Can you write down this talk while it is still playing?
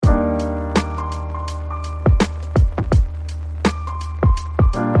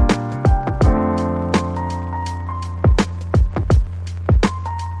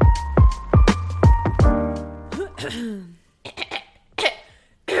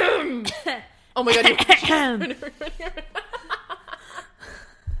Oh my god. I didn't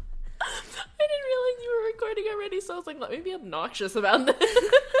realize you were recording already, so I was like, let me be obnoxious about this.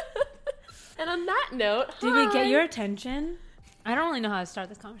 And on that note, did we get your attention? I don't really know how to start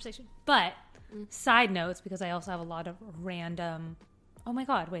this conversation, but side notes, because I also have a lot of random... Oh my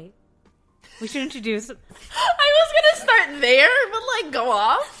god, wait. We should introduce... I was gonna start there, but like, go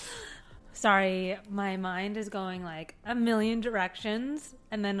off. Sorry, my mind is going like a million directions,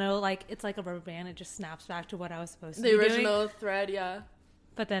 and then it's like a rubber band. It just snaps back to what I was supposed to be doing. The original thread, yeah.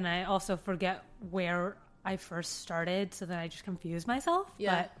 But then I also forget where I first started, so then I just confuse myself.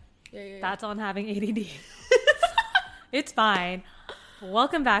 Yeah. But Yeah. that's on having ADD. It's fine.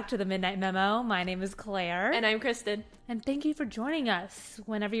 Welcome back to the Midnight Memo. My name is Claire. And I'm Kristen. And thank you for joining us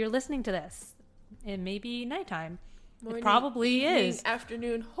whenever you're listening to this. It may be nighttime. Morning, it probably evening, is.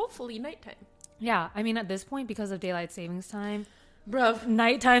 Afternoon, hopefully nighttime. Yeah, I mean, at this point, because of daylight savings time, bruv,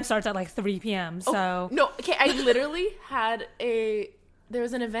 nighttime starts at like 3 p.m. So no, okay, I literally had there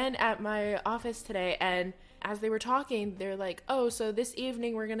was an event at my office today, and as they were talking, they're like, oh, so this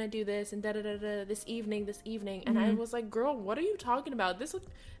evening we're gonna do this, and da-da-da-da, this evening, and I was like, girl, what are you talking about? This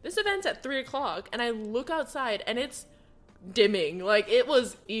event's at 3 o'clock, and I look outside, and it's dimming, like, it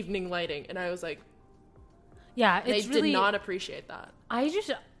was evening lighting, and I was like, yeah, it's they did not appreciate that.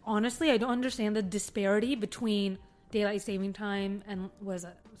 Honestly, I don't understand the disparity between daylight saving time and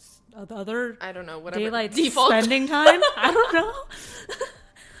the other... I don't know, whatever. Daylight default spending time? I don't know.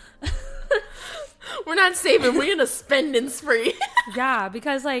 We're not saving, we're gonna spend and spree. Yeah,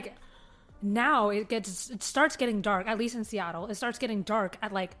 because like now it starts getting dark, at least in Seattle. It starts getting dark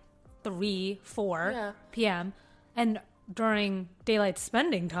at like 3-4 p.m. And during daylight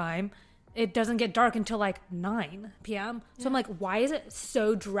spending time, it doesn't get dark until like 9 p.m. So I'm like, why is it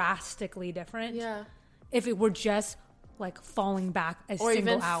so drastically different? Yeah. If it were just like falling back a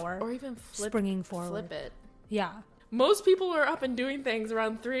single hour. Or even springing forward. Flip it. Yeah. Most people are up and doing things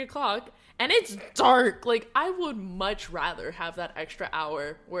around 3 o'clock, and it's dark. Like, I would much rather have that extra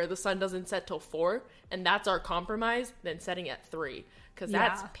hour where the sun doesn't set till 4, and that's our compromise, than setting at 3, because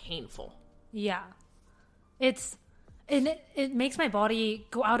that's painful. Yeah. It makes my body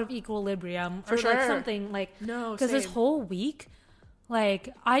go out of equilibrium. For sure. Like something like... No, because this whole week, like,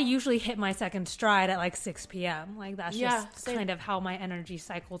 I usually hit my second stride at like 6 p.m. Like, that's just kind of how my energy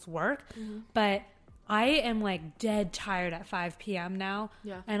cycles work. Mm-hmm. But I am like dead tired at 5 p.m. now.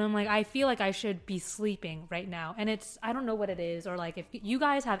 Yeah. And I'm like, I feel like I should be sleeping right now. And I don't know what it is. Or like, if you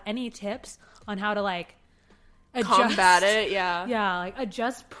guys have any tips on how to like adjust, combat it, yeah. Yeah, like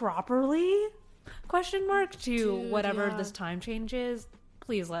adjust properly, to whatever this time change is,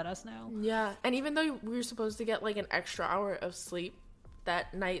 please let us know. Yeah. And even though we were supposed to get like an extra hour of sleep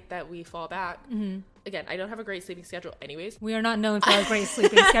that night that we fall back, again, I don't have a great sleeping schedule anyways. We are not known for our great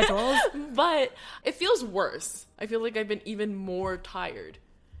sleeping schedules. But it feels worse. I feel like I've been even more tired.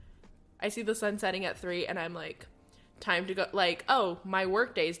 I see the sun setting at 3 and I'm like, time to go. Like, oh, my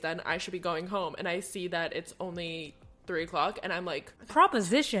work day's done. I should be going home. And I see that it's only 3 o'clock and I'm like...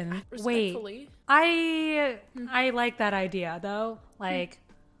 Proposition. Wait. I like that idea though. Like,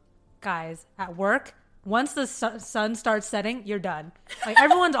 guys, at work... Once the sun starts setting, you're done. Like,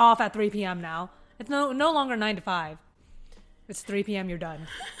 everyone's off at 3 p.m. now. It's no longer 9 to 5. It's 3 p.m. You're done.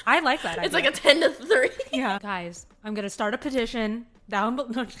 I like that idea. It's like a 10 to 3. Yeah. Guys, I'm going to start a petition down below.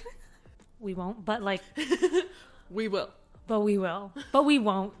 No, we won't, but like... We will. But we will. But we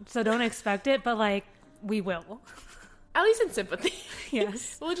won't. So don't expect it, but like, we will. At least in sympathy.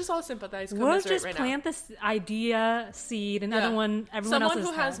 Yes. We'll just all sympathize. We'll just plant this idea seed and everyone else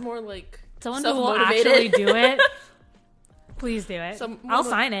who has more like... Someone who will actually do it, please do it. I'll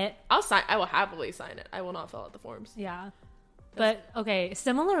sign it. I will happily sign it. I will not fill out the forms. Yeah. But, okay,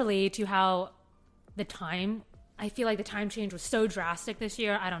 similarly to how I feel like the time change was so drastic this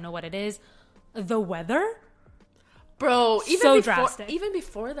year. I don't know what it is. The weather? Bro, drastic. Even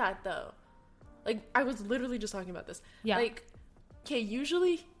before that, though. Like, I was literally just talking about this. Yeah. Like, okay,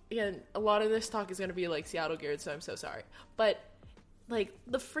 usually, again, a lot of this talk is going to be, like, Seattle geared, so I'm so sorry. But... like,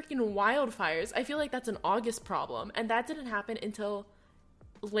 the freaking wildfires, I feel like that's an August problem. And that didn't happen until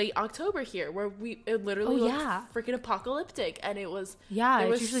late October here, where it literally looked freaking apocalyptic. And it was... yeah,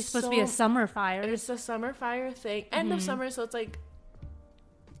 it's usually supposed to be a summer fire. It's a summer fire thing. End of summer, so it's like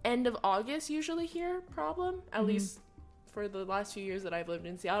end of August usually here problem. At least for the last few years that I've lived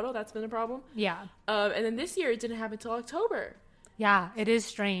in Seattle, that's been a problem. Yeah. And then this year, it didn't happen until October. Yeah, it is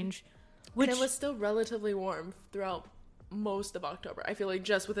strange. And it was still relatively warm throughout most of October. I feel like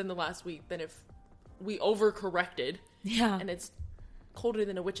just within the last week, then if we overcorrected, and it's colder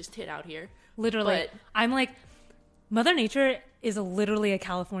than a witch's tit out here. Literally. But, I'm like, Mother Nature is literally a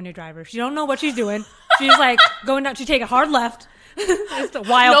California driver. She don't know what she's doing. She's like going down. She take a hard left. It's the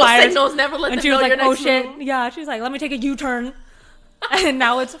wildfires. No signals, never let them know your next oh shit. move. Yeah, she's like, let me take a U-turn. And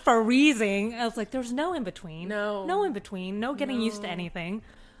now it's freezing. I was like, there's no in between. No in between. No getting used to anything.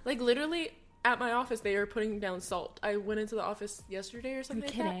 Like, literally, at my office, they are putting down salt. I went into the office yesterday or something. Are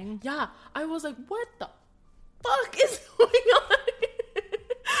you kidding? That. Yeah. I was like, what the fuck is going on?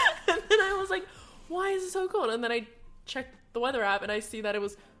 And then I was like, why is it so cold? And then I checked the weather app, and I see that it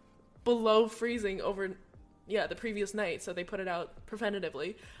was below freezing over, the previous night. So they put it out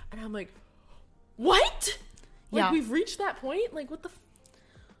preventatively. And I'm like, what? Like, we've reached that point? Like, what the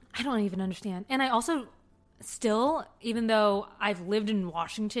I don't even understand. And I also still, even though I've lived in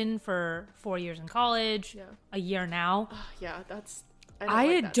Washington for 4 years in college, a year now. That's...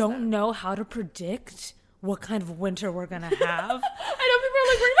 I don't know how to predict what kind of winter we're going to have. I know people are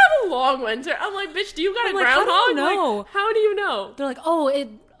like, we're going to have a long winter. I'm like, bitch, do you got a groundhog? How do you know? Like, how do you know? They're like, oh, it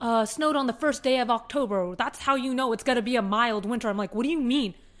snowed on the first day of October. That's how you know it's going to be a mild winter. I'm like, what do you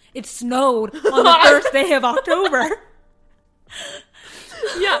mean? It snowed on the first day of October.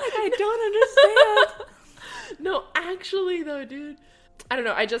 Yeah. I don't understand. No, actually, though, dude. I don't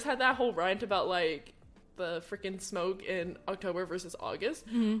know. I just had that whole rant about, like, the freaking smoke in October versus August.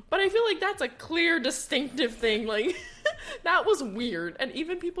 Mm-hmm. But I feel like that's a clear, distinctive thing. Like, that was weird. And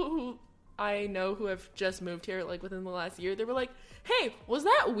even people who I know who have just moved here, like, within the last year, they were like, hey, was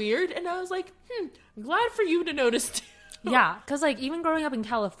that weird? And I was like, glad for you to notice, too. Yeah, because, like, even growing up in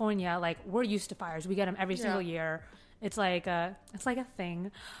California, like, we're used to fires. We get them every single year. It's like a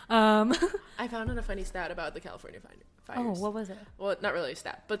thing. I found out a funny stat about the California fires. Oh, what was it? Well, not really a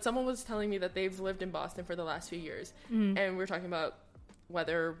stat, but someone was telling me that they've lived in Boston for the last few years, and we're talking about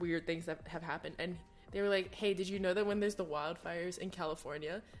weather, weird things that have happened, and they were like, hey, did you know that when there's the wildfires in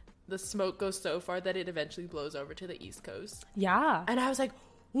California, the smoke goes so far that it eventually blows over to the East Coast? Yeah. And I was like,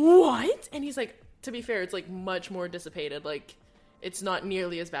 what? And he's like, to be fair, it's like much more dissipated. Like, it's not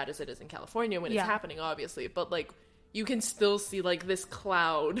nearly as bad as it is in California when it's happening, obviously. But, like, you can still see, like, this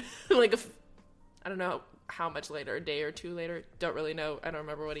cloud. Like, I don't know how much later, a day or two later. Don't really know. I don't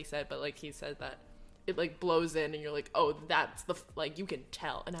remember what he said. But, like, he said that it, like, blows in. And you're like, oh, that's the, like, you can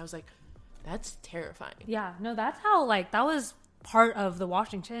tell. And I was like, that's terrifying. Yeah. No, that's how, like, that was part of the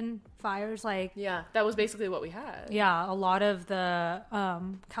Washington fires. Like, yeah, that was basically what we had. Yeah, a lot of the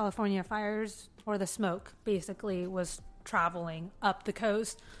California fires, or the smoke, basically was traveling up the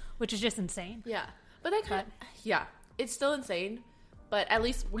coast, which is just insane. Yeah, but that kind of, yeah, it's still insane, but at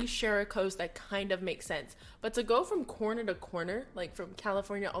least we share a coast that kind of makes sense. But to go from corner to corner, like from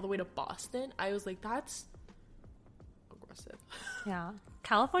California all the way to Boston, I was like, that's aggressive. Yeah,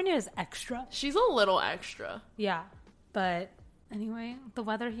 California is extra. She's a little extra. Yeah, but anyway, the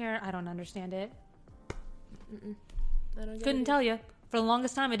weather here, I don't understand it. I don't Couldn't tell you. For the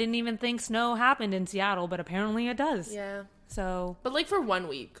longest time, I didn't even think snow happened in Seattle, but apparently it does. Yeah. So. But like for 1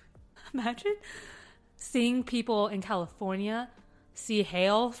 week. Imagine seeing people in California see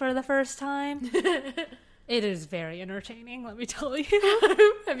hail for the first time. It is very entertaining, let me tell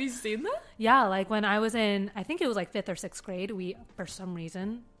you. Have you seen that? Yeah, like when I was in, I think it was like 5th or 6th grade, we, for some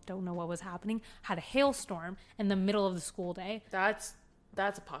reason, don't know what was happening, had a hailstorm in the middle of the school day. That's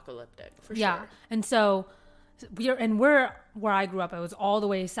apocalyptic, for sure. Yeah, and so we're where I grew up, it was all the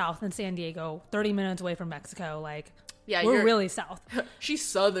way south in San Diego, 30 minutes away from Mexico. Like, yeah, we're really south. She's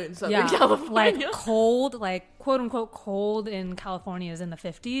southern California. Like cold, like quote unquote cold in California is in the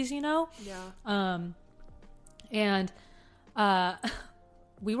 50s, you know? Yeah. And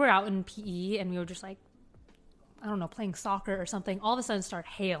we were out in PE and we were just like, I don't know, playing soccer or something. All of a sudden start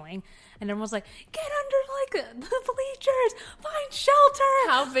hailing and everyone's like, get under like the bleachers, find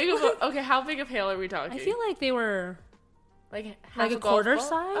shelter. How big of hail are we talking? I feel like they were like a quarter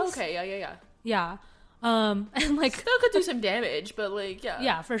size. Okay, yeah. Yeah. And like still could do some damage, but like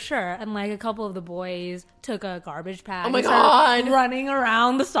yeah, for sure. And like a couple of the boys took a garbage bag. Oh my god, running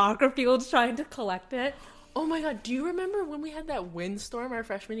around the soccer fields trying to collect it. Oh my god, do you remember when we had that windstorm our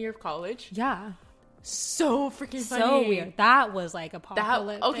freshman year of college? Yeah. So freaking funny. So weird. That was like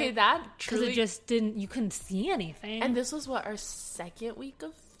apocalyptic. That truly, because it just you couldn't see anything. And this was our second week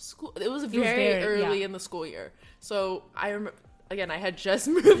of school. It was very early in the school year. So I remember, again, I had just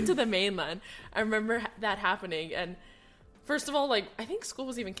moved to the mainland. I remember that happening, and first of all, like, I think school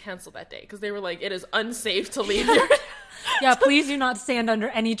was even canceled that day because they were like, it is unsafe to leave your yeah, please do not stand under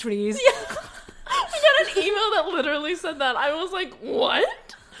any trees. Yeah. I got an email that literally said that. I was like,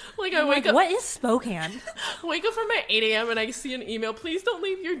 what? Like, I wake up. What is Spokane? Wake up from at 8 a.m. and I see an email. Please don't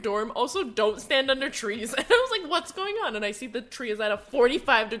leave your dorm. Also, don't stand under trees. And I was like, what's going on? And I see the tree is at a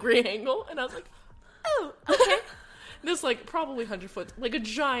 45-degree angle. And I was like, oh, okay. this like probably 100-foot, like a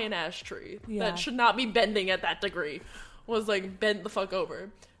giant ash tree that should not be bending at that degree was like bent the fuck over.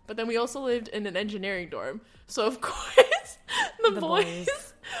 But then we also lived in an engineering dorm, so of course the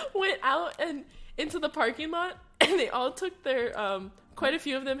boys went out and into the parking lot, and they all took their quite a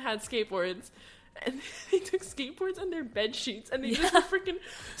few of them had skateboards, and they took skateboards and their bed sheets, and they just were freaking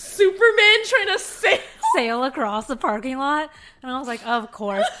Superman trying to sail across the parking lot. And I was like, of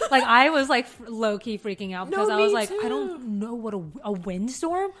course. Like, I was like low-key freaking out because I was like, too. I don't know what a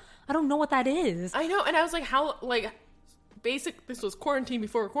windstorm, I don't know what that is. I know. And I was like, how, like, this was quarantine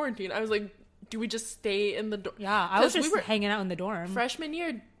before quarantine. I was like, do we just stay in the dorm? Yeah, I was just hanging out in the dorm. Freshman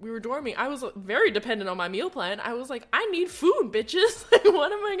year, we were dorming. I was very dependent on my meal plan. I was like, I need food, bitches. Like,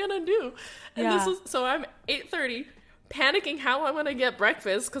 what am I gonna do? And so I'm 8:30, panicking how I'm gonna get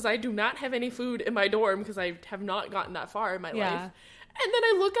breakfast because I do not have any food in my dorm because I have not gotten that far in my life. And then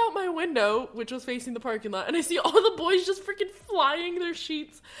I look out my window, which was facing the parking lot, and I see all the boys just freaking flying their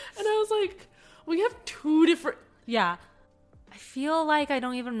sheets. And I was like, we have two different... Yeah. I feel like I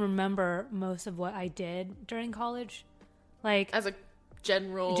don't even remember most of what I did during college. Like, as a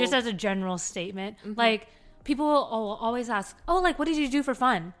general statement. Like, people will always ask, oh, like, what did you do for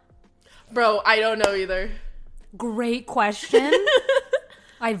fun? Bro, I don't know either. Great question.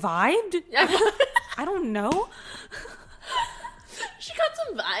 I vibed? I don't know. She got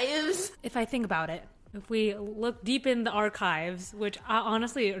some vibes. If I think about it, if we look deep in the archives, which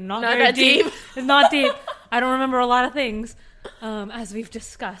honestly are not very deep. It's not deep. I don't remember a lot of things. As we've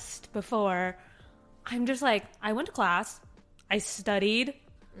discussed before, I'm just like, I went to class, I studied,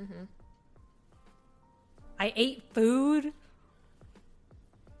 I ate food,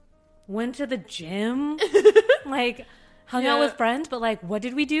 went to the gym, like, hung out with friends, but like, what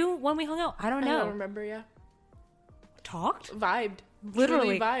did we do when we hung out? I don't know. I don't remember, Talked? Vibed.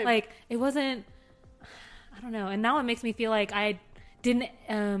 Literally. Vibed. Like, it wasn't, I don't know. And now it makes me feel like I didn't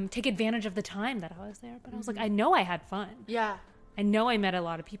take advantage of the time that I was there. But I was like, I know I had fun. Yeah. I know I met a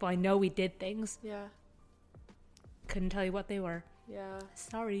lot of people. I know we did things. Yeah. Couldn't tell you what they were. Yeah.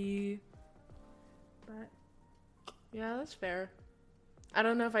 Sorry. But yeah, that's fair. I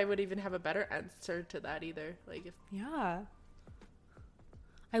don't know if I would even have a better answer to that either. Like, if... Yeah.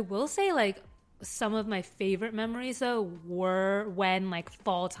 I will say, like, some of my favorite memories, though, were when, like,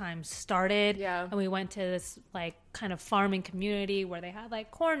 fall time started. Yeah. And we went to this, like, kind of farming community where they had,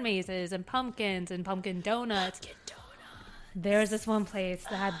 like, corn mazes and pumpkin donuts. Pumpkin donuts. There's this one place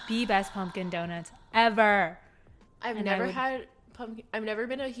that had the best pumpkin donuts ever. I've never had pumpkin. I've never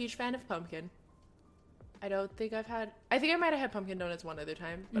been a huge fan of pumpkin. I don't think I've had... I think I might have had pumpkin donuts one other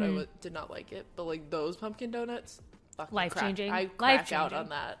time, but I did not like it. But, like, those pumpkin donuts... Life-changing. I crack out on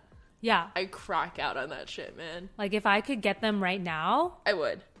that. Yeah. I crack out on that shit, man. Like, if I could get them right now... I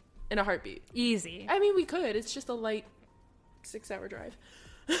would. In a heartbeat. Easy. I mean, we could. It's just a light 6-hour drive.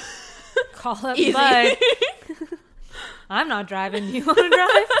 Call up Bud. I'm not driving. You want to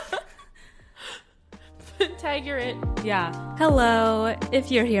drive? Tag, you're it. Yeah. Hello.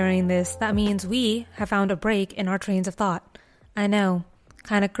 If you're hearing this, that means we have found a break in our trains of thought. I know.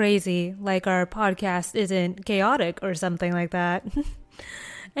 Kind of crazy. Like our podcast isn't chaotic or something like that.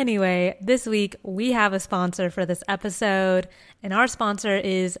 Anyway, this week we have a sponsor for this episode, and our sponsor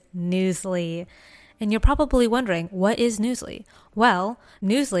is Newsly. And you're probably wondering, what is Newsly? Well,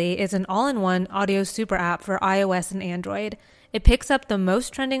 Newsly is an all-in-one audio super app for iOS and Android. It picks up the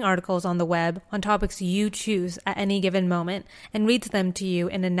most trending articles on the web on topics you choose at any given moment and reads them to you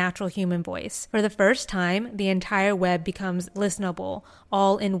in a natural human voice. For the first time, the entire web becomes listenable,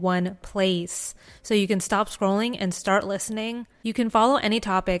 all in one place. So you can stop scrolling and start listening. You can follow any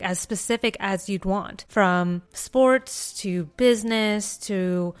topic as specific as you'd want, from sports to business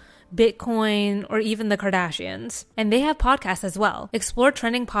to Bitcoin, or even the Kardashians. And they have podcasts as well. Explore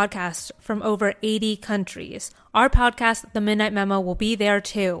trending podcasts from over 80 countries. Our podcast, The Midnight Memo, will be there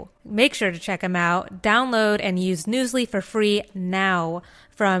too. Make sure to check them out. Download and use Newsly for free now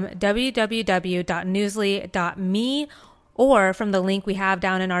from www.newsly.me or from the link we have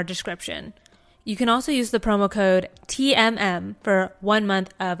down in our description. You can also use the promo code TMM for 1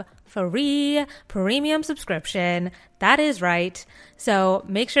 month of free premium subscription. That is right. So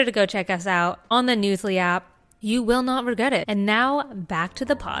make sure to go check us out on the Newsly app. You will not regret it. And now back to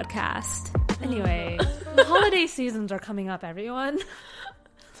the podcast. Anyway, the holiday seasons are coming up, everyone.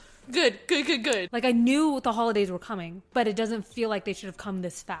 Good. Like, I knew the holidays were coming, but it doesn't feel like they should have come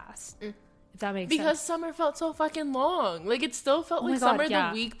this fast. If that makes sense. Because summer felt so fucking long. Like, it still felt like summer the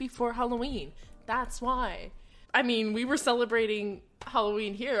week before Halloween. That's why. I mean, we were celebrating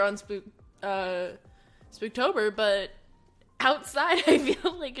Halloween here on Spooktober, but outside, I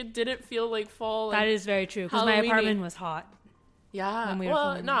feel like it didn't feel like fall. That is very true, because my apartment was hot. Yeah,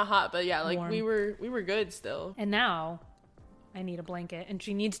 well, not hot, but yeah, like warm. we were good still. And now I need a blanket, and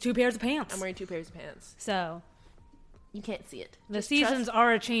she needs 2 pairs of pants. I'm wearing 2 pairs of pants, so you can't see it. The seasons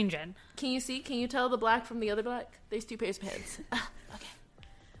are a changing. Can you see? Can you tell the black from the other black? There's 2 pairs of pants. Okay,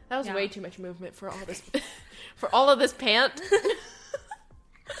 that was way too much movement for all this. For all of this pant.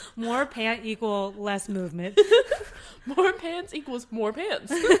 More pant equal less movement. More pants equals more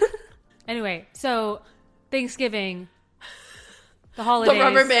pants. Anyway, so Thanksgiving, the holidays. The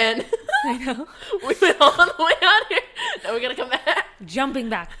rubber band. I know. We went all the way out here. Now we gotta come back. Jumping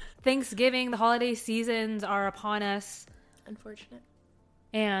back. Thanksgiving, the holiday seasons are upon us. Unfortunate.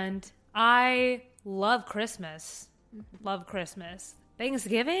 And I love Christmas. Love Christmas.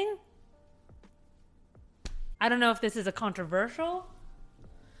 Thanksgiving? I don't know if this is a controversial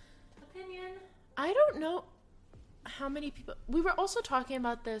opinion. I don't know how many people... We were also talking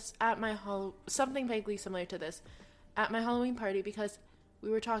about this at my... something vaguely similar to this at my Halloween party, because we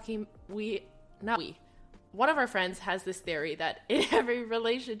were talking... One of our friends has this theory that in every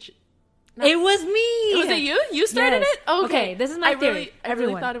relationship... It was me! Was it you? You started it? Oh, okay, this is my theory. I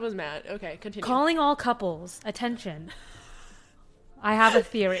really thought it was Matt. Okay, continue. Calling all couples, attention. I have a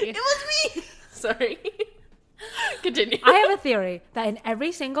theory. It was me! Sorry. Continue. I have a theory that in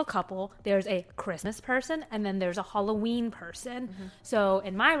every single couple, there's a Christmas person and then there's a Halloween person. Mm-hmm. So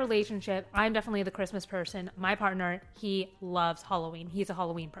in my relationship, I'm definitely the Christmas person. My partner, he loves Halloween. He's a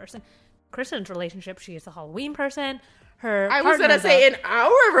Halloween person. Kristen's relationship, she is a Halloween person. I was going to say in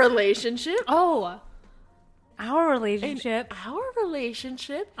our relationship. Oh, our relationship. In our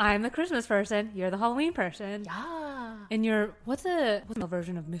relationship. I'm the Christmas person. You're the Halloween person. Yeah. And you're, what's a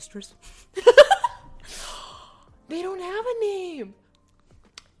version of mistress? They don't have a name.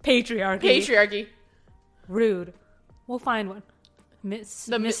 Patriarchy. Rude. We'll find one.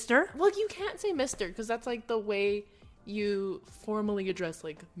 Mister? Well, you can't say mister because that's like the way you formally address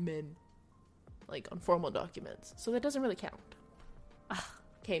like men. Like on formal documents. So that doesn't really count.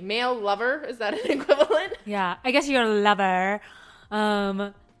 Okay, male lover. Is that an equivalent? Yeah, I guess you're a lover.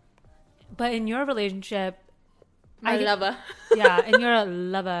 But in your relationship... lover. Yeah, in your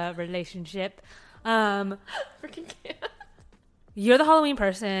lover relationship... Freaking can't. You're the Halloween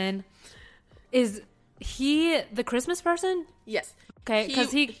person. Is he the Christmas person? Yes. Okay,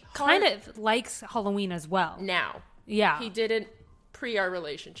 because he kind of likes Halloween as well. Now. Yeah. He didn't pre our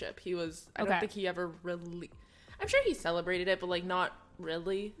relationship. He was, I don't think he ever really, I'm sure he celebrated it, but like not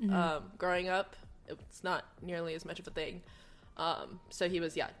really. Mm-hmm. Growing up, it's not nearly as much of a thing. So he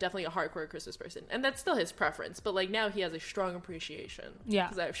was, definitely a hardcore Christmas person. And that's still his preference. But, like, now he has a strong appreciation. Yeah.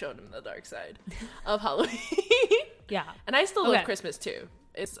 Because I've shown him the dark side of Halloween. Yeah. And I still love Christmas, too.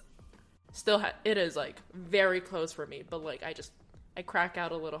 It's still, it is, like, very close for me. But, like, I crack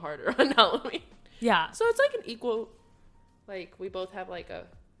out a little harder on Halloween. Yeah. So it's, like, an equal, like, we both have, like, a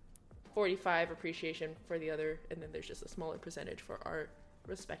 45 appreciation for the other. And then there's just a smaller percentage for our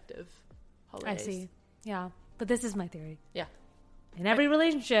respective holidays. I see. Yeah. But this is my theory. Yeah. In every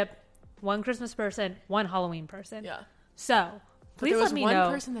relationship, one Christmas person, one Halloween person. Yeah. So, please let me know. There was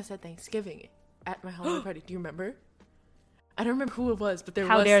one person that said Thanksgiving at my Halloween party. Do you remember? I don't remember who it was, but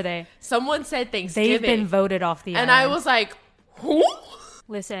How dare they? Someone said Thanksgiving. They've been voted off the And I was like, who?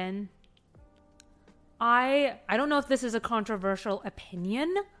 Listen, I don't know if this is a controversial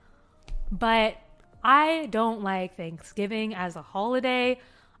opinion, but I don't like Thanksgiving as a holiday.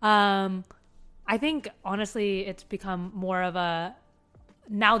 I think, honestly, it's become more of a...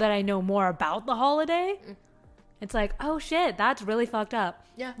 Now that I know more about the holiday, it's like, oh, shit, that's really fucked up.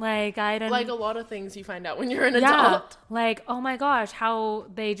 Yeah. Like, I don't... Like a lot of things you find out when you're an adult. Like, oh my gosh, how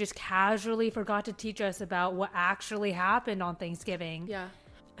they just casually forgot to teach us about what actually happened on Thanksgiving. Yeah.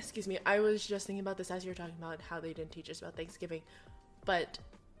 Excuse me, I was just thinking about this as you were talking about how they didn't teach us about Thanksgiving. But,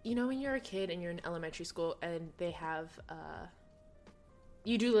 you know, when you're a kid and you're in elementary school and they have...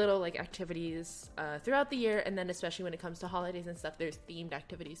 you do little like activities throughout the year, and then especially when it comes to holidays and stuff, there's themed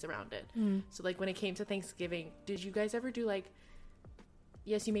activities around it. So like when it came to Thanksgiving, did you guys ever do like,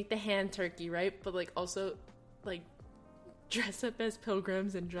 yes, you make the hand turkey, right? But like also like dress up as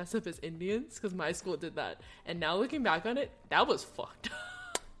pilgrims and dress up as Indians? Because my school did that, and now looking back on it, that was fucked.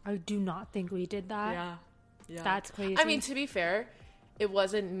 I do not think we did that. Yeah, that's crazy. I mean, to be fair, it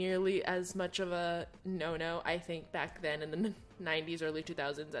wasn't nearly as much of a no-no, I think, back then in the 90s, early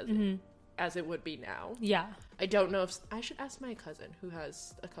 2000s as it would be now. Yeah. I don't know if... I should ask my cousin, who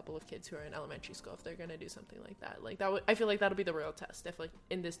has a couple of kids who are in elementary school, if they're going to do something like that. Like, I feel like that'll be the real test, if, like,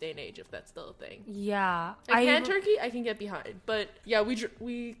 in this day and age, if that's still a thing. Yeah. Like, hand turkey, I can get behind. But, yeah,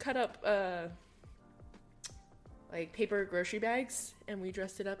 we cut up... like paper grocery bags, and we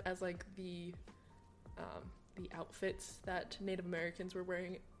dressed it up as like the outfits that Native Americans were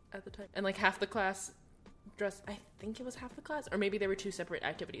wearing at the time. And like half the class dressed, I think it was half the class, or maybe there were two separate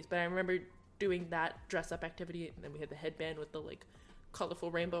activities, but I remember doing that dress up activity, and then we had the headband with the like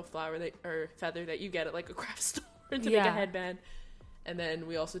colorful rainbow flower or feather that you get at like a craft store to make a headband. And then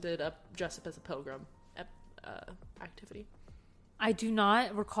we also did a dress up as a pilgrim activity. I do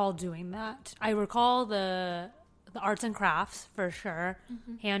not recall doing that. I recall the arts and crafts for sure.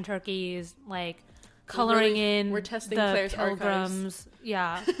 Hand turkeys, like coloring in we're testing the Claire's pilgrims. Archives.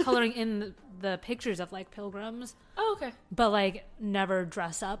 Yeah, coloring in the pictures of like pilgrims. Oh, okay. But like never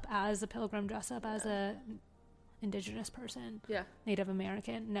dress up as a pilgrim, dress up as a indigenous person. Yeah. Native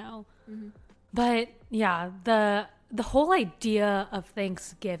American, no. But yeah, the whole idea of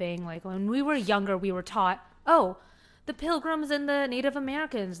Thanksgiving, like when we were younger, we were taught, oh, the pilgrims and the Native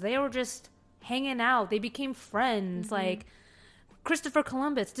Americans, they were just hanging out. They became friends. Like Christopher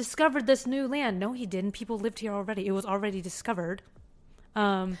Columbus discovered this new land. No, he didn't. People lived here already. It was already discovered.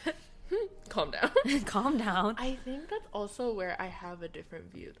 Calm down. Calm down. I think that's also where I have a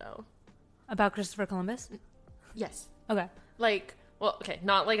different view, though. About Christopher Columbus? Yes. Okay. Like, well, okay,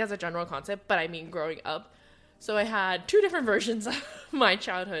 not like as a general concept, but I mean growing up. So I had two different versions of my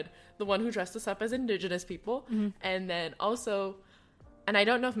childhood. The one who dressed us up as indigenous people, and then also, and I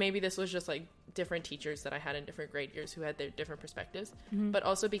don't know if maybe this was just like different teachers that I had in different grade years who had their different perspectives, but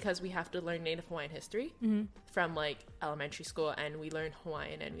also because we have to learn Native Hawaiian history from like elementary school, and we learn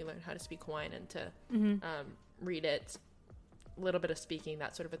Hawaiian and we learn how to speak Hawaiian and to read it, a little bit of speaking,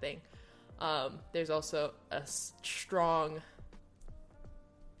 that sort of a thing. There's also a strong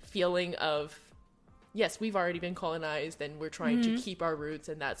feeling of, yes, we've already been colonized and we're trying to keep our roots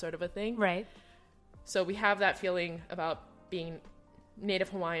and that sort of a thing. Right. So we have that feeling about being Native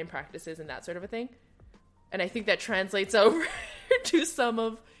Hawaiian practices and that sort of a thing. And I think that translates over to some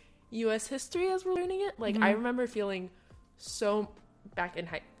of U.S. history as we're learning it. Like, I remember feeling so back in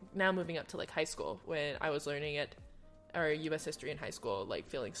now moving up to like high school when I was learning it, or U.S. history in high school, like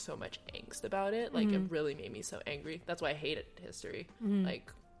feeling so much angst about it. Like, it really made me so angry. That's why I hated history.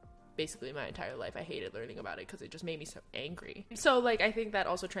 Like, basically my entire life I hated learning about it because it just made me so angry. So like I think that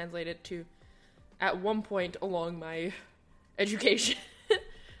also translated to at one point along my education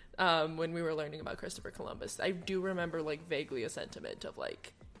when we were learning about Christopher Columbus, I do remember like vaguely a sentiment of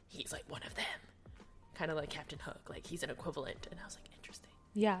like, he's like one of them, kind of like Captain Hook, like he's an equivalent. And I was like, interesting.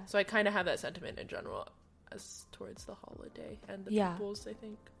 Yeah. So I kind of have that sentiment in general as towards the holiday and the peoples, I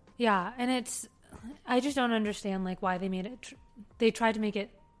think. Yeah. And I just don't understand like why they made it they tried to make it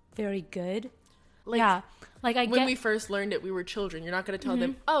very good. Like, yeah, like when we first learned it, we were children. You're not going to tell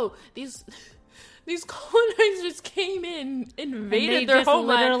them, oh, these colonizers came in, invaded their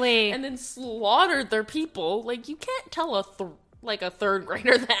homeland, and then slaughtered their people. Like, you can't tell a third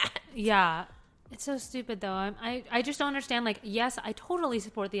grader that. Yeah, it's so stupid though. I just don't understand. Like, yes, I totally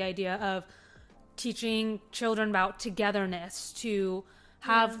support the idea of teaching children about togetherness, to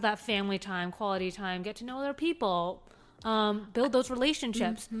have that family time, quality time, get to know other people. Build those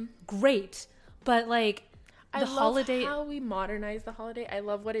relationships. Great. But like the holiday, I love how we modernize the holiday. I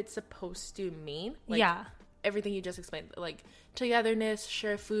love what it's supposed to mean. Like, everything you just explained, like togetherness,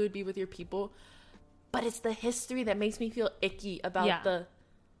 share food, be with your people. But it's the history that makes me feel icky about the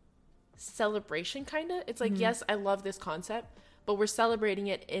celebration, kind of. It's like, yes, I love this concept, but we're celebrating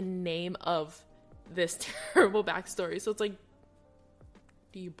it in name of this terrible backstory. So it's like,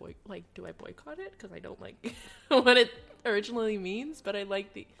 do I boycott it? Because I don't like what it originally means, but I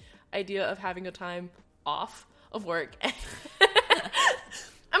like the idea of having a time off of work. I'm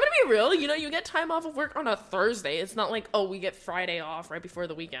gonna be real, you get time off of work on a Thursday. It's not like, oh, we get Friday off right before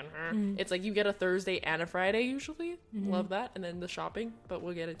the weekend. It's like you get a Thursday and a Friday usually. Love that. And then the shopping, but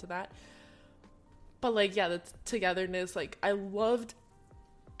we'll get into that. But like, yeah, the togetherness, like I loved,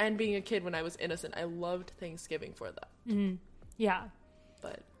 and being a kid when I was innocent, I loved Thanksgiving for that. Yeah.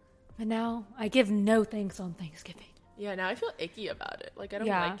 But now I give no thanks on Thanksgiving. Yeah, now I feel icky about it. Like, I don't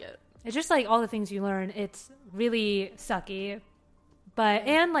like it. It's just like all the things you learn, it's really sucky. But,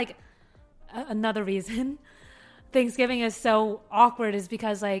 and like another reason Thanksgiving is so awkward is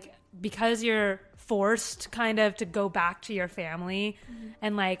because you're forced kind of to go back to your family.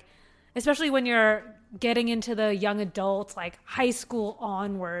 And like, especially when you're getting into the young adults, like high school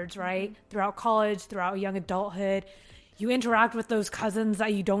onwards, right? Throughout college, throughout young adulthood. You interact with those cousins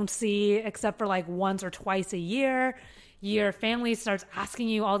that you don't see except for like once or twice a year. Your family starts asking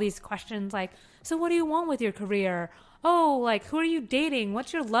you all these questions like, so what do you want with your career? Oh, like, who are you dating?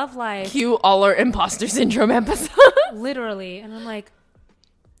 What's your love life? Cue all our imposter syndrome episodes. Literally. And I'm like,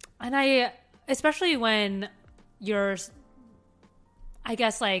 especially when you're, I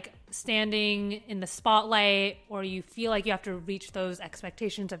guess, like standing in the spotlight, or you feel like you have to reach those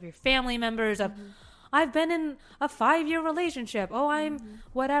expectations of your family members of, I've been in a 5-year relationship. Oh, I'm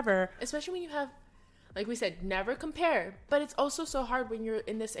whatever. Especially when you have, like we said, never compare. But it's also so hard when you're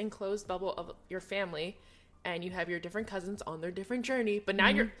in this enclosed bubble of your family and you have your different cousins on their different journey. But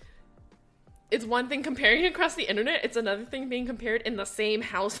now it's one thing comparing across the internet. It's another thing being compared in the same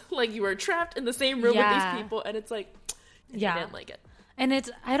house. Like you were trapped in the same room with these people. And it's like, I didn't like it. And it's,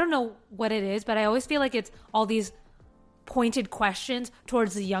 I don't know what it is, but I always feel like it's all these pointed questions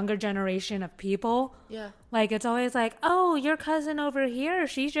towards the younger generation of people. Yeah. Like, it's always like, oh, your cousin over here,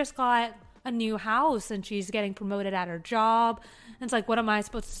 she just got a new house and she's getting promoted at her job. And it's like, what am I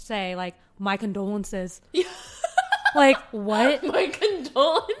supposed to say? Like, my condolences. Yeah. Like, what? My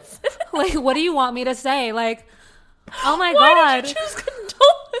condolences. Like, what do you want me to say? Like, oh my Why God. did you choose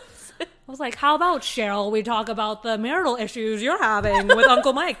condolences? I was like, how about, Cheryl, we talk about the marital issues you're having with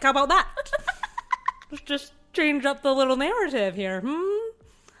Uncle Mike? How about that? Just change up the little narrative here.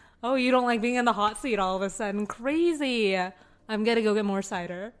 Oh, you don't like being in the hot seat all of a sudden. Crazy. I'm gonna go get more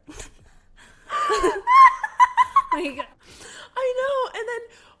cider. Like, I know. And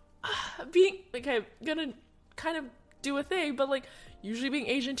then being, like, I'm gonna kind of do a thing, but, like, usually being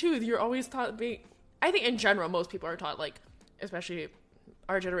Asian too, you're always taught being, I think in general, most people are taught, like, especially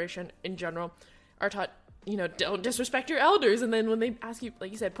our generation in general, are taught, you know, don't disrespect your elders. And then when they ask you,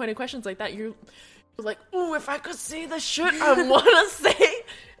 like you said, pointed questions like that, you're like, oh, if I could say the shit I want to say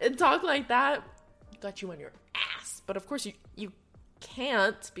and talk like that, got you on your ass. But of course you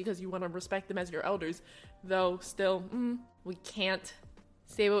can't, because you want to respect them as your elders, though still, we can't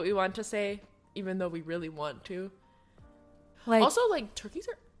say what we want to say, even though we really want to. Like, also, like, turkeys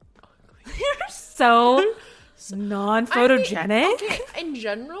are ugly. They're so non-photogenic. Okay, in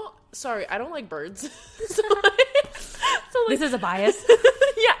general, sorry, I don't like birds. This is a bias.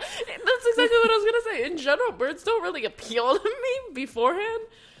 Yeah, that's exactly what I was gonna say. In general, birds don't really appeal to me beforehand,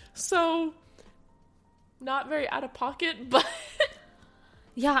 so not very out of pocket, but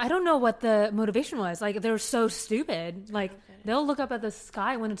yeah, I don't know what the motivation was. Like, they're so stupid. Like, they'll look up at the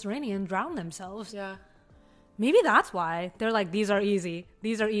sky when it's raining and drown themselves. Yeah. Maybe that's why they're like, these are easy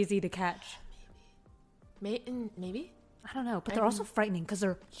to catch. Maybe. I don't know, but they're also frightening because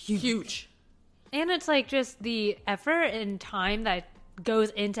they're huge. And it's like just the effort and time that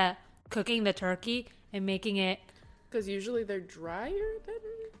goes into cooking the turkey and making it. Because usually they're drier than.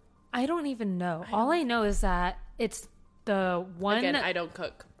 I don't even know. All I know is that it's the one. Again, I don't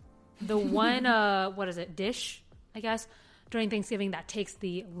cook. The one, what is it, dish, I guess, during Thanksgiving that takes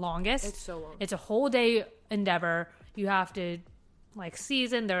the longest. It's so long. It's a whole day endeavor. You have to, like,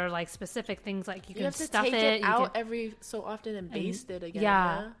 season. There are, like, specific things, like you can stuff it. You have to take it out every so often and baste it again.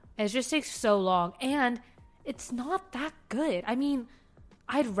 Yeah. It just takes so long. And it's not that good. I mean,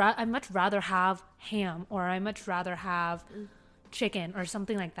 I'd much rather have ham, or I'd much rather have chicken or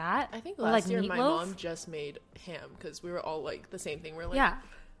something like that. I think last year my mom just made ham because we were all like the same thing. We're like,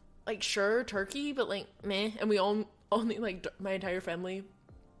 like, sure, turkey, but like, meh. And we only like, my entire family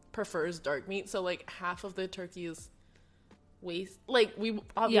prefers dark meat, so like half of the turkey is waste. Like, we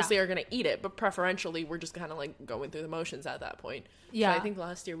obviously are gonna eat it, but preferentially we're just kind of like going through the motions at that point. So I think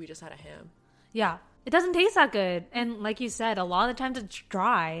last year we just had a ham. Yeah, it doesn't taste that good, and like you said, a lot of the times it's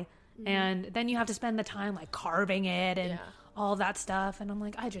dry, and then you have to spend the time like carving it and all that stuff. And I'm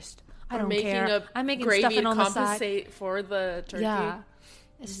like, I don't care. I'm making stuff in on the side. Compensate for the turkey. Yeah,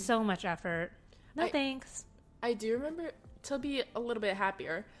 it's so much effort. No thanks. I do remember, to be a little bit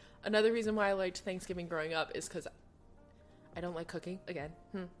happier, another reason why I liked Thanksgiving growing up is because I don't like cooking, again.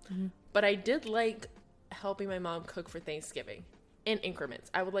 But I did like helping my mom cook for Thanksgiving in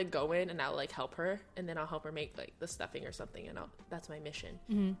increments. I would like go in and I'll like help her, and then I'll help her make like the stuffing or something, and that's my mission.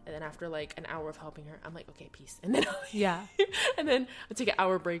 And then after like an hour of helping her, I'm like, okay, peace. And then and then I'll take an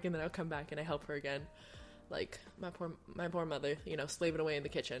hour break, and then I'll come back and I help her again. Like, my poor mother, you know, slaving away in the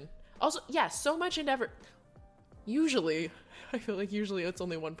kitchen. Also, so much endeavor. Usually, I feel like it's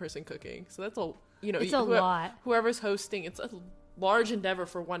only one person cooking, so that's all. You know, it's a lot. Whoever's hosting, it's a large endeavor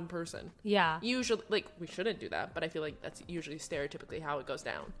for one person. Yeah. Usually, like, we shouldn't do that, but I feel like that's usually stereotypically how it goes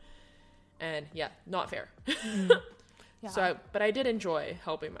down. And not fair. So, but I did enjoy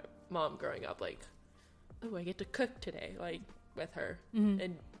helping my mom growing up. Like, oh, I get to cook today, like, with her.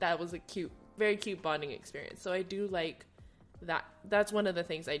 And that was a very cute bonding experience. So I do like that. That's one of the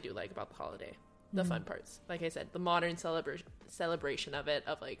things I do like about the holiday. The fun parts. Like I said, the modern celebration of it,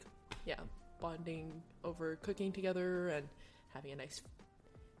 of like, bonding over cooking together and having a nice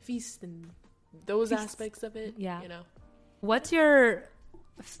feast and those aspects of it. You know. What's your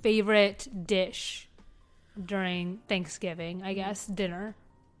favorite dish during Thanksgiving, I guess, dinner?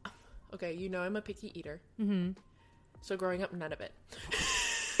 Okay, you know I'm a picky eater. Mm-hmm. So growing up, none of it.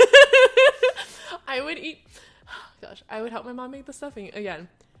 I would eat... Gosh, I would help my mom make the stuffing again.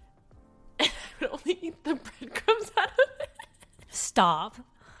 And I would only eat the breadcrumbs out of it. Stop.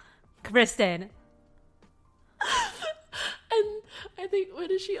 Kristen. And I think, what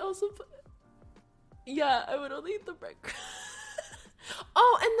did she also put? Yeah, I would only eat the breadcrumbs.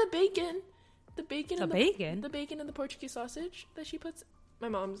 Oh, and the bacon. The bacon and the Portuguese sausage that she puts. My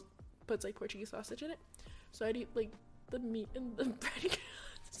mom puts like Portuguese sausage in it. So I'd eat like the meat and the bread.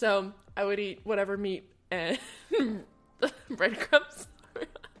 So I would eat whatever meat and the breadcrumbs.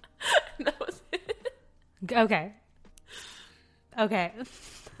 And that was it. Okay.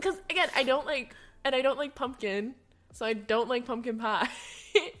 Because again, I don't like pumpkin. So I don't like pumpkin pie.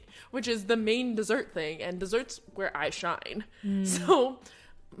 Which is the main dessert thing. And dessert's where I shine. So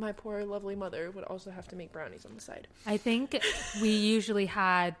my poor lovely mother would also have to make brownies on the side. I think we usually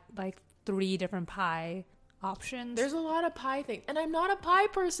had like 3 different pie options. There's a lot of pie things, and I'm not a pie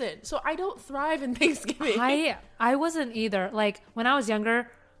person, so I don't thrive in Thanksgiving. I wasn't either. Like when I was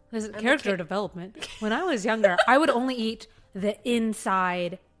younger, this is character development. When I was younger, I would only eat the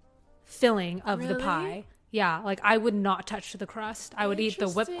inside filling of the pie. Yeah, like I would not touch the crust. I would eat the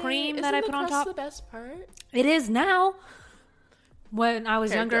whipped cream that I put on top. Isn't the crust the best part? It is now. When I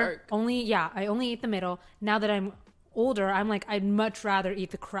was younger, I only eat the middle. Now that I'm older, I'm like, I'd much rather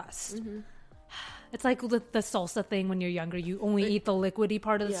eat the crust. Mm-hmm. It's like the salsa thing when you're younger. You only eat the liquidy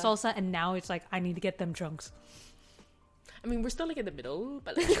part of the salsa, and now it's like, I need to get them chunks. I mean, we're still like in the middle,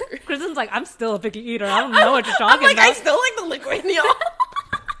 but like... Kristen's like, I'm still a picky eater. I don't know what you're talking about. I still like the liquid, y'all.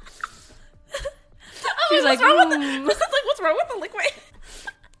 She's like, what's wrong with the liquid?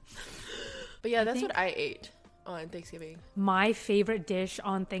 But yeah, that's what I ate on Thanksgiving. My favorite dish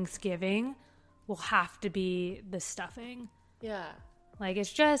on Thanksgiving will have to be the stuffing. Yeah. Like,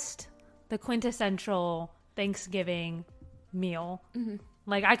 it's just the quintessential Thanksgiving meal. Mm-hmm.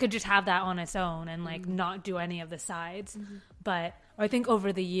 Like, I could just have that on its own and, like, not do any of the sides. Mm-hmm. But I think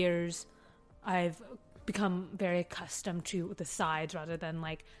over the years, I've become very accustomed to the sides rather than,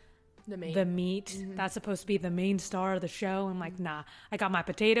 like, the meat. Mm-hmm. That's supposed to be the main star of the show. I'm like, nah, I got my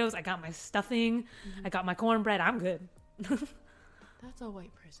potatoes, I got my stuffing, I got my cornbread, I'm good. That's a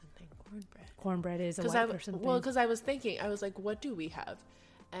white person thing, cornbread. Cornbread is a white person thing. Well, because I was thinking, I was like, what do we have?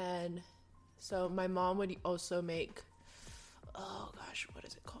 And so my mom would also make, oh gosh, what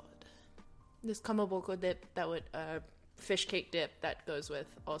is it called? This kamaboko dip that would, fish cake dip that goes with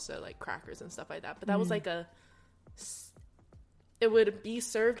also like crackers and stuff like that. But that was like it would be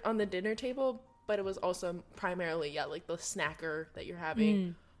served on the dinner table, but it was also primarily, like the snacker that you're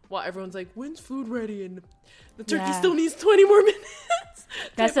having while everyone's like, when's food ready? And the turkey still needs 20 more minutes.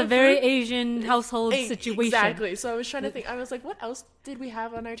 That's a very Asian household situation. Exactly. So I was trying to think, I was like, what else did we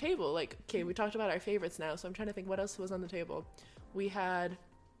have on our table? Like, okay, we talked about our favorites now. So I'm trying to think what else was on the table. We had,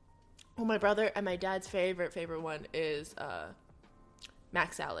 my brother and my dad's favorite one is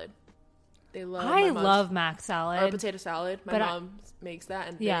mac salad. I love mac salad. Or potato salad. My mom makes that,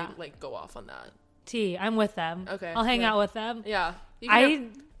 and they like go off on that. I'm with them. Okay. I'll hang out with them. Yeah. I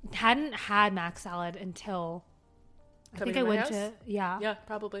hadn't had mac salad until I think I went to Yeah,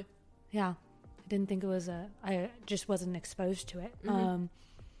 probably. Yeah. I didn't think it was I just wasn't exposed to it. Mm-hmm.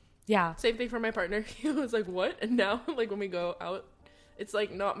 Yeah. Same thing for my partner. He was like, what? And now like when we go out, it's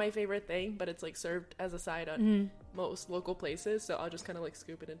like not my favorite thing, but it's like served as a side on most local places. So I'll just kind of like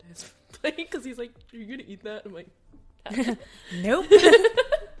scoop it into his plate because he's like, "Are you gonna eat that?" I'm like, nope.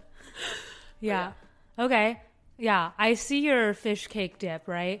 Yeah. Okay. Yeah. I see your fish cake dip,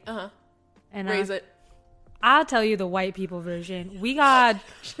 right? Uh huh. And raise it. I'll tell you the white people version. We got.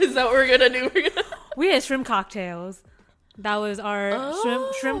 Is that what we're gonna do? We had shrimp cocktails. That was our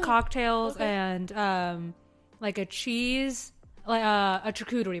shrimp cocktails and like a cheese. Like a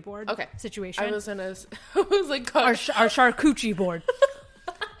charcuterie board situation. I was like our charcuterie board.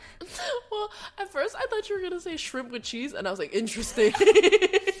 Well, at first I thought you were gonna say shrimp with cheese, and I was like, interesting.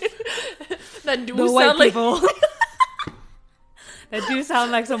 That do the sound white like people. That do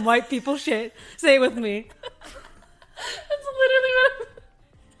sound like some white people shit. Say it with me. That's literally what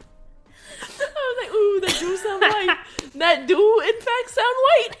I was like. Ooh, that do sound white. That do in fact sound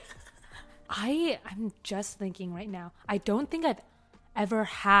white. I'm just thinking right now. I don't think I've ever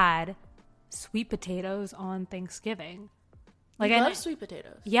had sweet potatoes on Thanksgiving. Like, I love sweet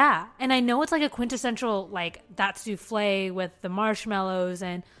potatoes. Yeah, and I know it's like a quintessential like that souffle with the marshmallows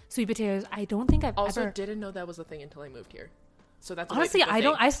and sweet potatoes. I don't think I've also didn't know that was a thing until I moved here. So that's honestly,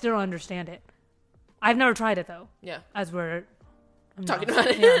 I still don't understand it. I've never tried it though. Yeah, as we're talking about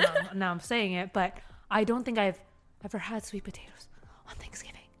it. Yeah, now I'm saying it, but I don't think I've ever had sweet potatoes on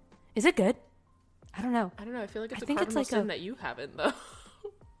Thanksgiving. Is it good? I don't know. I feel like it's a cardinal sin that you haven't, though.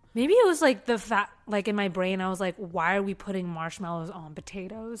 Maybe it was like the fat, like in my brain, I was like, why are we putting marshmallows on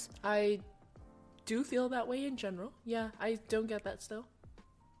potatoes? I do feel that way in general. Yeah, I don't get that still.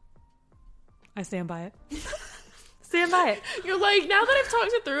 I stand by it. Stand by it. You're like, now that I've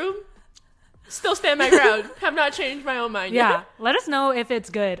talked it through, still stand my ground. Have not changed my own mind yet. Yeah. Let us know if it's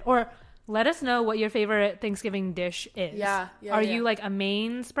good. Or let us know what your favorite Thanksgiving dish is. Yeah. Are you like a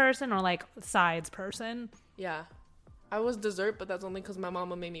mains person or like sides person? Yeah. I was dessert, but that's only because my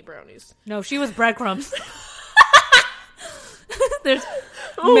mama made me brownies. No, she was breadcrumbs. There's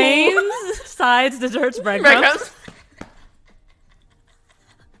mains, sides, desserts, breadcrumbs.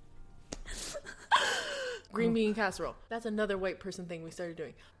 Green bean casserole. That's another white person thing we started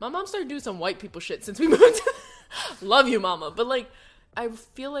doing. My mom started doing some white people shit since we moved. Love you, mama. But like, I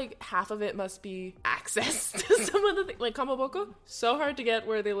feel like half of it must be access to some of the things. Like kamaboko, so hard to get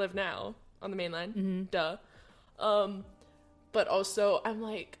where they live now on the mainland. Mm-hmm. Duh. But also, I'm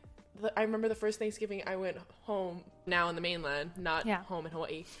like, I remember the first Thanksgiving I went home now on the mainland, not home in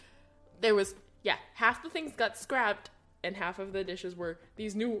Hawaii. There was, half the things got scrapped and half of the dishes were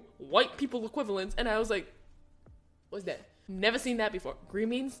these new white people equivalents. And I was like, what's that? Never seen that before. Green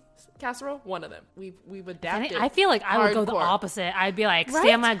beans casserole, one of them. We've adapted. I feel like I would go the opposite. I'd be like,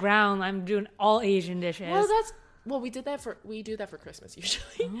 stand my ground. I'm doing all Asian dishes. We do that for Christmas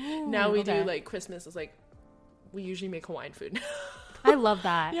usually. Oh, now we do like Christmas is like, we usually make Hawaiian food. I love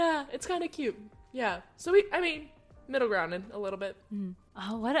that. Yeah, it's kind of cute. Yeah. So middle grounded a little bit. Mm.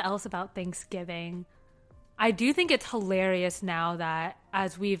 Oh, what else about Thanksgiving? I do think it's hilarious now that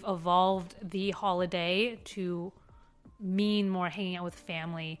as we've evolved the holiday to mean more hanging out with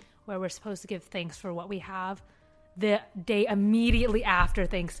family, where we're supposed to give thanks for what we have, the day immediately after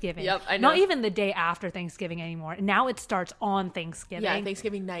Thanksgiving. Yep, I know. Not even the day after Thanksgiving anymore. Now it starts on Thanksgiving. Yeah,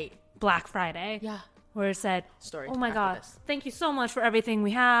 Thanksgiving night. Black Friday. Yeah. Where it said, oh my God, this. Thank you so much for everything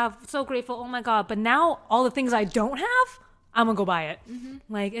we have. So grateful. Oh my God. But now all the things I don't have, I'm going to go buy it. Mm-hmm.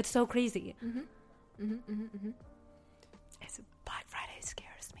 Like, it's so crazy. Mm-hmm. Mm-hmm, mm-hmm, mm-hmm. Black Friday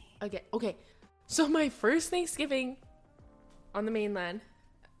scares me. Okay. So my first Thanksgiving on the mainland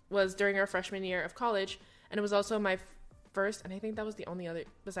was during our freshman year of college. And it was also my first, and I think that was the only other,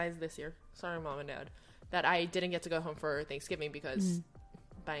 besides this year, sorry mom and dad, that I didn't get to go home for Thanksgiving because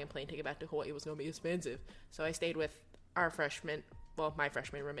buying a plane ticket back to Hawaii was going to be expensive. So I stayed with my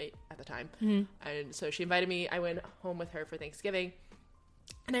freshman roommate at the time. Mm-hmm. And so she invited me. I went home with her for Thanksgiving.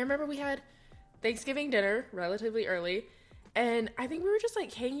 And I remember we had Thanksgiving dinner relatively early. And I think we were just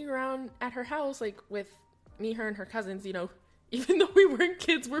like hanging around at her house, like with me, her, and her cousins, you know. Even though we weren't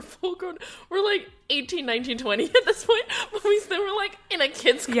kids, we're full grown. We're like 18, 19, 20 at this point. But we still were like in a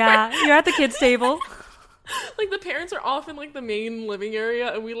kid's corner. Yeah, you're at the kids' table. Like the parents are off in like the main living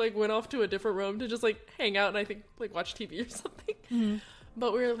area. And we like went off to a different room to just like hang out and I think like watch TV or something. Mm-hmm.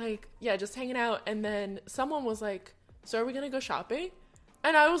 But we were like, just hanging out. And then someone was like, so are we going to go shopping?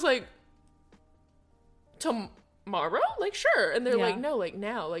 And I was like, tomorrow? Like, sure. And they're like, no, like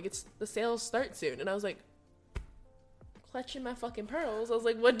now. Like it's the sales start soon. And I was like, clutching my fucking pearls. I was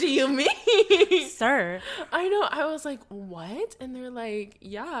like, what do you mean? Sir. I know. I was like, what? And they're like,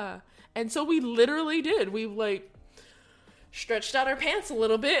 yeah. And so we literally did. We like stretched out our pants a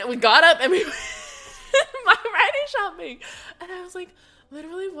little bit and we got up and we went riding shopping. And I was like,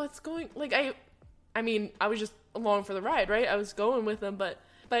 literally what's going, like, I mean, I was just along for the ride, right? I was going with them, but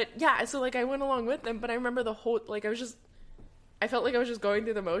yeah, so like I went along with them, but I remember the whole, like I felt like I was just going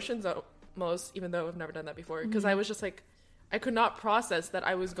through the motions almost, even though I've never done that before. Because I was just like, I could not process that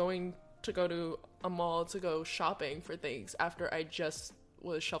I was going to go to a mall to go shopping for things after I just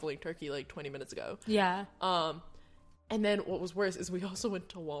was shoveling turkey like 20 minutes ago. Yeah. And then what was worse is we also went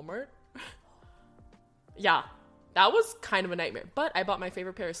to Walmart. Yeah. That was kind of a nightmare. But I bought my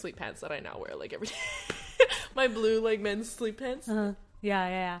favorite pair of sleep pants that I now wear like every day. My blue like men's sleep pants. Uh-huh.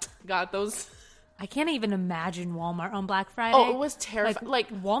 Yeah. Got those. I can't even imagine Walmart on Black Friday. Oh, it was terrifying. Like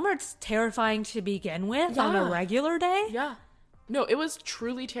Walmart's terrifying to begin with on a regular day. Yeah. No, it was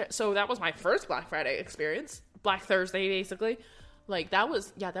truly so that was my first Black Friday experience. Black Thursday, basically. Like, that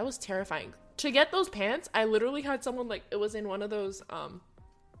was terrifying. To get those pants, I literally had someone, like, it was in one of those,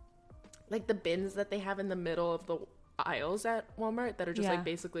 like, the bins that they have in the middle of the aisles at Walmart that are just, like,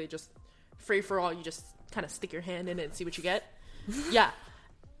 basically just free for all. You just kind of stick your hand in it and see what you get. Yeah.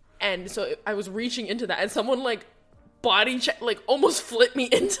 And so I was reaching into that, and someone, like, body check, like, almost flipped me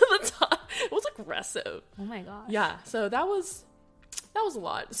into the top. It was aggressive. Oh, my gosh. Yeah. So that was a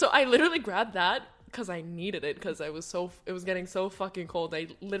lot. So I literally grabbed that because I needed it because it was getting so fucking cold. I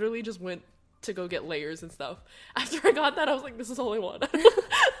literally just went to go get layers and stuff. After I got that, I was like, this is all I want.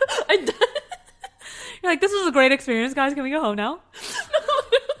 You're like, this was a great experience, guys. Can we go home now?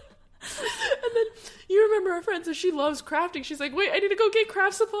 And then you remember our friend, so she loves crafting. She's like, wait, I need to go get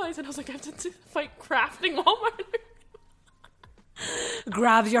craft supplies. And I was like, I have to fight crafting Walmart.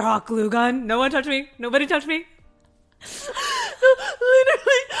 Grabs your hot glue gun. No one touch me. Nobody touch me. No,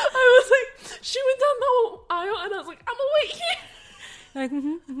 literally, I was like, she went down the whole aisle, and I was like, I'm gonna wait here. Like,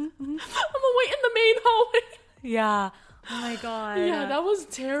 I'm gonna wait in the main hallway. Yeah. Oh my god. Yeah, that was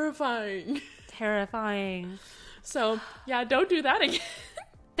terrifying. Terrifying. So, yeah, don't do that again.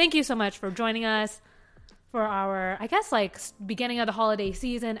 Thank you so much for joining us for our, I guess, like, beginning of the holiday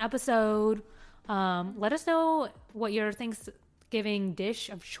season episode. Let us know what your Thanksgiving dish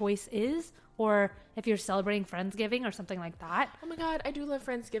of choice is, or if you're celebrating Friendsgiving or something like that. Oh my god, I do love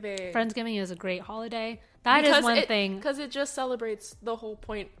Friendsgiving. Friendsgiving is a great holiday. That is one thing. Because it just celebrates the whole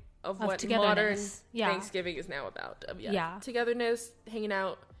point of what modern Thanksgiving is now about. Yeah. Togetherness, hanging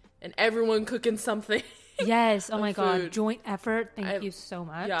out, and everyone cooking something. Yes. Oh my god. Joint effort. Thank you so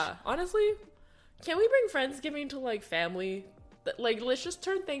much. Yeah. Honestly, can we bring Friendsgiving to, like, family? Like, let's just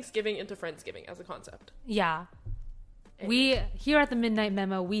turn Thanksgiving into Friendsgiving as a concept. Yeah. We, here at the Midnight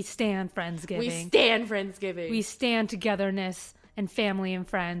Memo, we stand Friendsgiving. We stand Friendsgiving. We stand togetherness and family and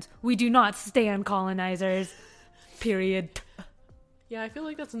friends. We do not stand colonizers. Period. Yeah, I feel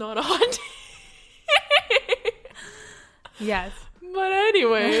like that's not a hot Yes. But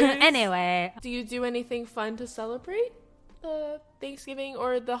anyway. Anyway. Do you do anything fun to celebrate Thanksgiving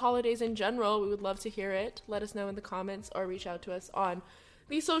or the holidays in general? We would love to hear it. Let us know in the comments or reach out to us on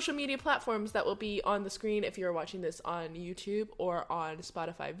the social media platforms that will be on the screen if you're watching this on YouTube or on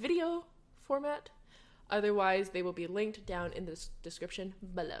Spotify video format. Otherwise, they will be linked down in the description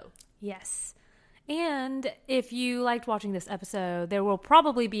below. Yes. And if you liked watching this episode, there will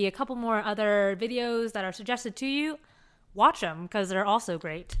probably be a couple more other videos that are suggested to you. Watch them because they're also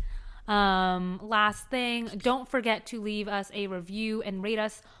great. Last thing, don't forget to leave us a review and rate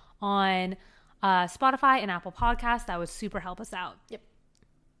us on Spotify and Apple Podcasts. That would super help us out. Yep.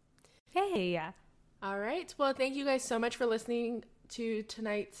 Hey. All right. Well, thank you guys so much for listening to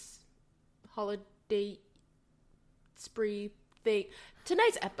tonight's holiday spree thing.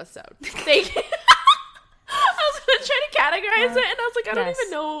 Tonight's episode. Thank you. I was going to try to categorize it, and I was like, I don't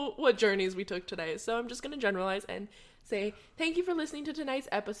even know what journeys we took today. So I'm just going to generalize and say thank you for listening to tonight's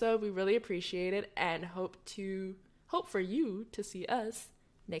episode. We really appreciate it and hope for you to see us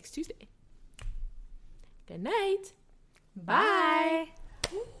next Tuesday. Good night. Bye.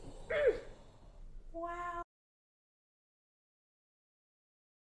 Wow.